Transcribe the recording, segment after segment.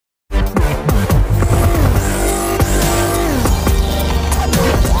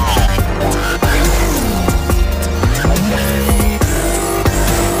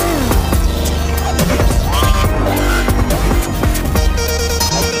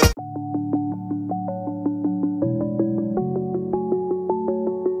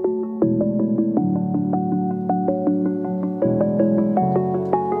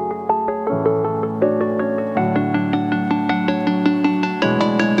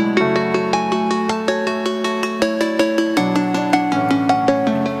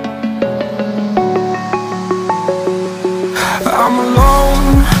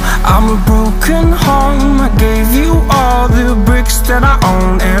a broken home. I gave you all the bricks that I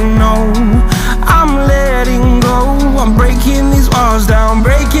own and know. I'm letting go, I'm breaking these walls down,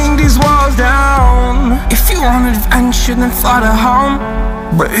 breaking these walls down. If you want adventure, then fly to home.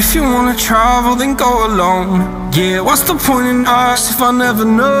 But if you wanna travel, then go alone. Yeah, what's the point in us if I never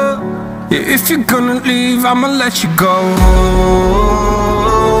know? Yeah, if you're gonna leave, I'ma let you go.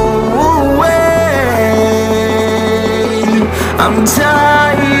 I'm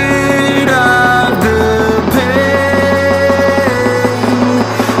tired of the pain.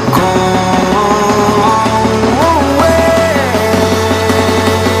 Go away.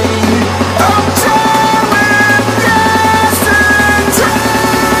 I'm done with yesterday.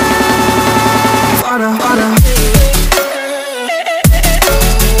 Harder, harder.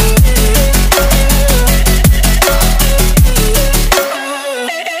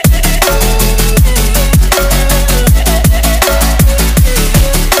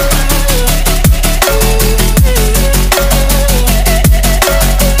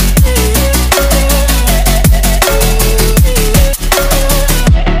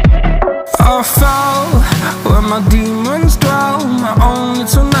 My demons dwell, my own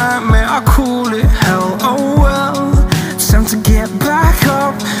little nightmare, I call it hell. Oh well, it's time to get back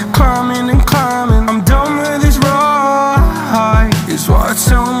up, climbing and climbing. I'm done with this ride, is what I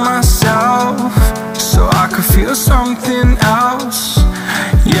tell myself, so I could feel something else.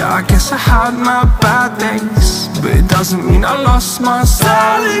 Yeah, I guess I had my bad days, but it doesn't mean I lost my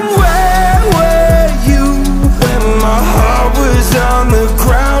style. Darling, where were you when my heart was on the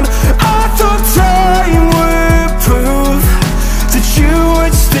ground? I thought time would prove that you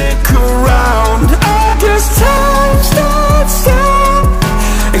would stick around. I guess time stood still,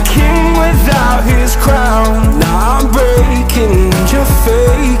 a king without his crown. Now I'm breaking and you're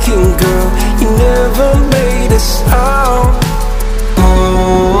faking, girl, you never made a sound. Oh,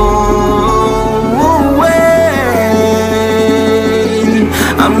 wait,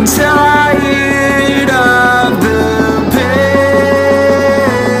 I'm tired of the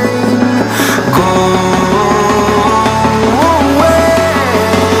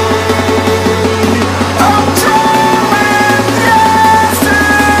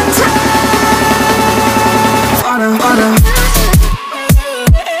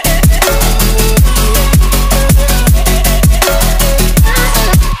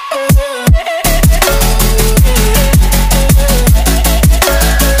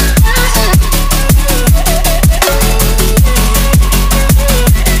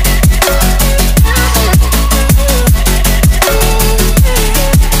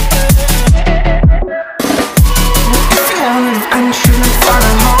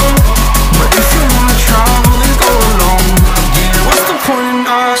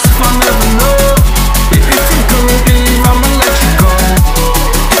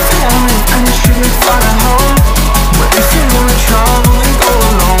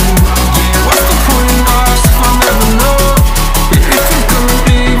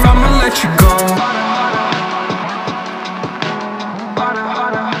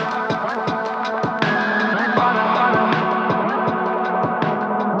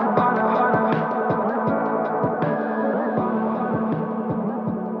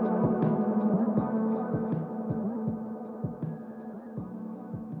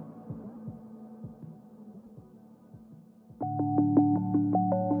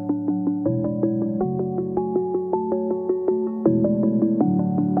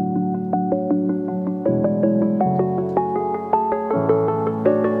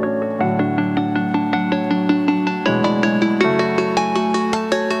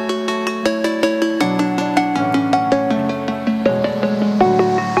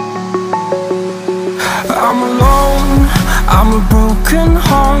I'm a broken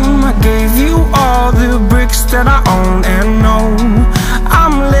home. I gave you all the bricks that I own and know.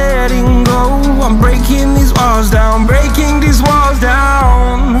 I'm letting go, I'm breaking these walls down, breaking these walls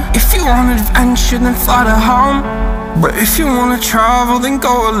down. If you want adventure, then fly to home. But if you wanna travel, then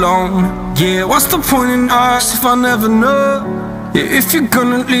go alone. Yeah, what's the point in us if I never know? Yeah, if you're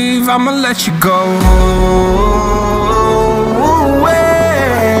gonna leave, I'ma let you go.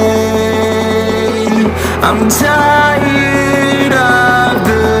 I'm tired of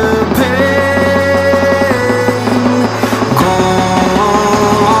the pain. Go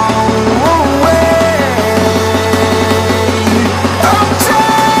away. I'm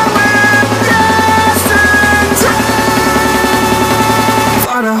done with yesterday.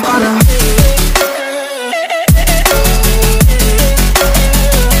 Harder, harder.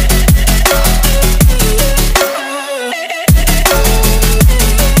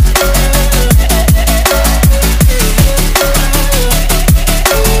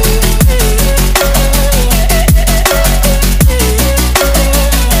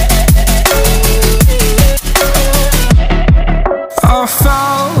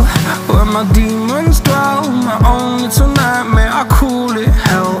 my demons dwell, my own little nightmare, I call it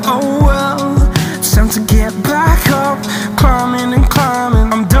hell. Oh well, it's time to get back up, climbing and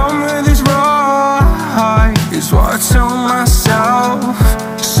climbing. I'm done with this ride, is what I tell myself,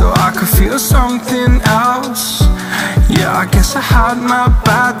 so I could feel something else. Yeah, I guess I had my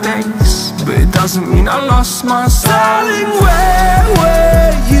bad days, but it doesn't mean I lost myself. Darling, where